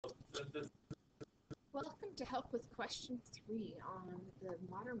Welcome to help with question 3 on the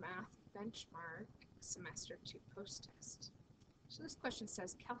Modern Math Benchmark Semester 2 post-test. So this question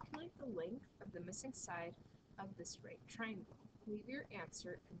says, calculate the length of the missing side of this right triangle. Leave your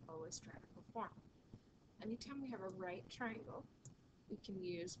answer in lowest radical form. Anytime we have a right triangle, we can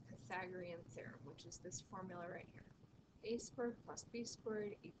use Pythagorean theorem, which is this formula right here. A squared plus b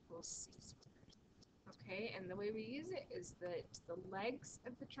squared equals c squared. Okay, and the way we use it is that the legs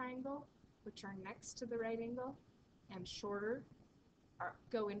of the triangle, which are next to the right angle and shorter,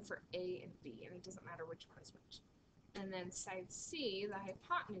 go in for A and B, and it doesn't matter which one is which. And then side C, the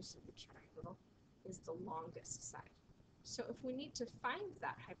hypotenuse of the triangle, is the longest side. So if we need to find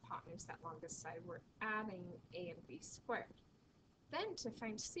that hypotenuse, that longest side, we're adding A and B squared. Then to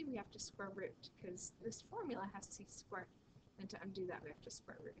find C, we have to square root, because this formula has C squared. And to undo that, we have to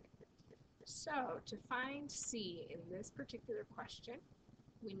square root it. So to find C in this particular question,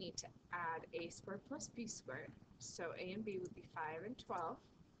 we need to add A squared plus B squared. So A and B would be 5 and 12.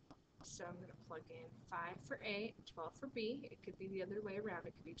 So I'm going to plug in 5 for A and 12 for B. It could be the other way around.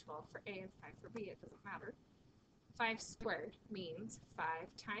 It could be 12 for A and 5 for B. It doesn't matter. 5 squared means 5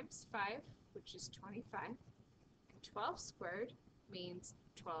 times 5, which is 25. And 12 squared means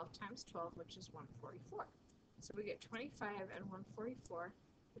 12 times 12, which is 144. So we get 25 and 144,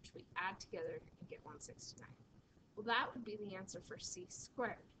 which we add together and get 169. Well, that would be the answer for c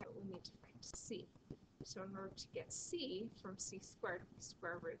squared, but we need to find c. So in order to get c from c squared, we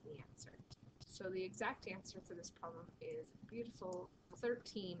square root the answer. So the exact answer for this problem is a beautiful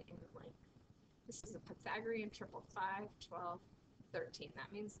 13 in length. This is a Pythagorean triple: 5, 12, 13.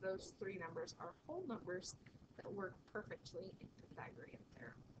 That means those three numbers are whole numbers that work perfectly in Pythagorean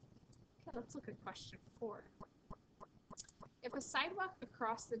theorem. Okay, let's look at question 4. If a sidewalk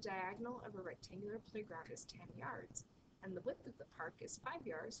across the diagonal of a rectangular playground is 10 yards and the width of the park is 5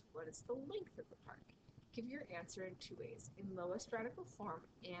 yards, what is the length of the park? Give your answer in two ways, in lowest radical form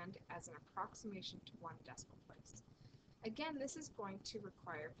and as an approximation to one decimal place. Again, this is going to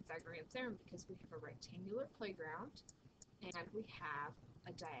require Pythagorean theorem because we have a rectangular playground and we have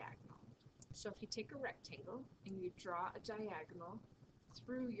a diagonal. So if you take a rectangle and you draw a diagonal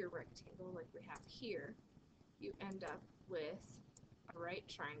through your rectangle like we have here, you end up with a right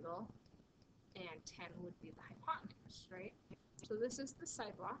triangle, and 10 would be the hypotenuse, right? So this is the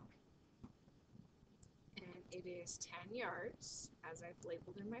sidewalk, and it is 10 yards, as I've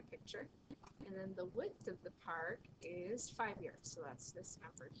labeled in my picture, and then the width of the park is 5 yards, so that's this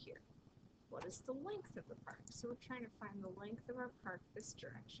number here. What is the length of the park? So we're trying to find the length of our park this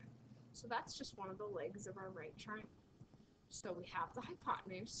direction. So that's just one of the legs of our right triangle. So we have the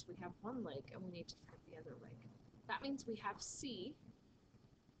hypotenuse, we have one leg, and we need to find the other leg. That means we have C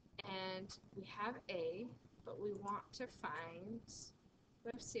and we have A, but we want to find,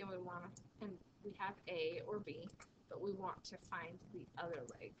 we have C and we have A or B, but we want to find the other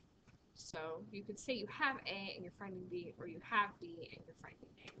leg. So you could say you have A and you're finding B, or you have B and you're finding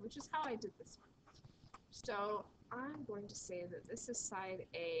A, which is how I did this one. So I'm going to say that this is side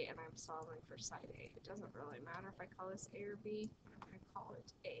A and I'm solving for side A. It doesn't really matter if I call this A or B, I'm going to call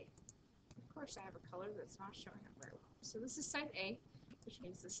it A. Of course, I have a color that's not showing up very well. So this is side A, which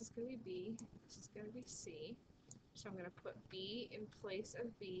means this is going to be B, this is going to be C. So I'm going to put B in place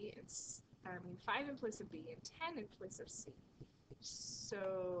of B, and 5 in place of B, and 10 in place of C.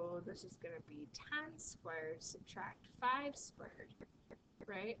 So this is going to be 10 squared, subtract 5 squared,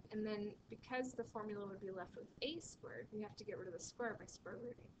 right? And then because the formula would be left with A squared, we have to get rid of the square by square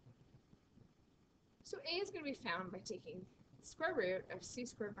rooting. So A is going to be found by taking square root of C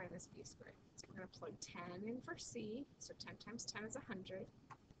squared minus B squared. So we're going to plug 10 in for C, so 10 times 10 is 100,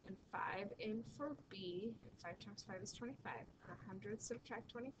 and 5 in for B, and 5 times 5 is 25, and 100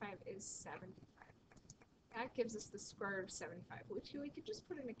 subtract 25 is 75. That gives us the square root of 75, which we could just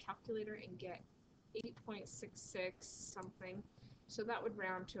put in a calculator and get 8.66 something, so that would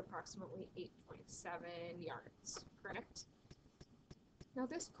round to approximately 8.7 yards, correct? Now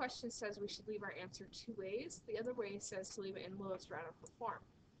this question says we should leave our answer two ways. The other way says to leave it in lowest radical form.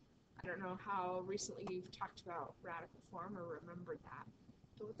 I don't know how recently you've talked about radical form or remembered that.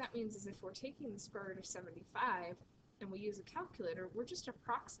 But what that means is if we're taking the square root of 75 and we use a calculator, we're just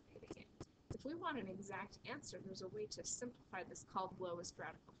approximating it. If we want an exact answer, there's a way to simplify this called lowest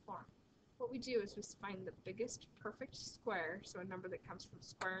radical form. What we do is we find the biggest perfect square, so a number that comes from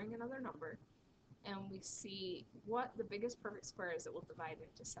squaring another number, and we see what the biggest perfect square is that will divide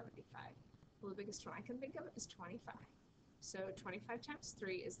into 75. Well, the biggest one I can think of is 25. So 25 times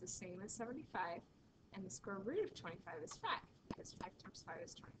 3 is the same as 75, and the square root of 25 is 5, because 5 times 5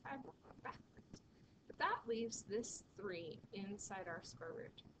 is 25, we're going backwards. But that leaves this 3 inside our square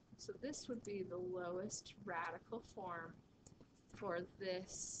root. So this would be the lowest radical form for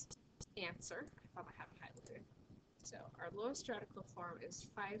this answer. I thought I had it highlighted. So our lowest radical form is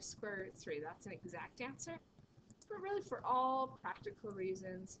 5 square root 3. That's an exact answer. But really, for all practical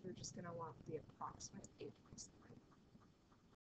reasons, we're just going to want the approximate a plus 3.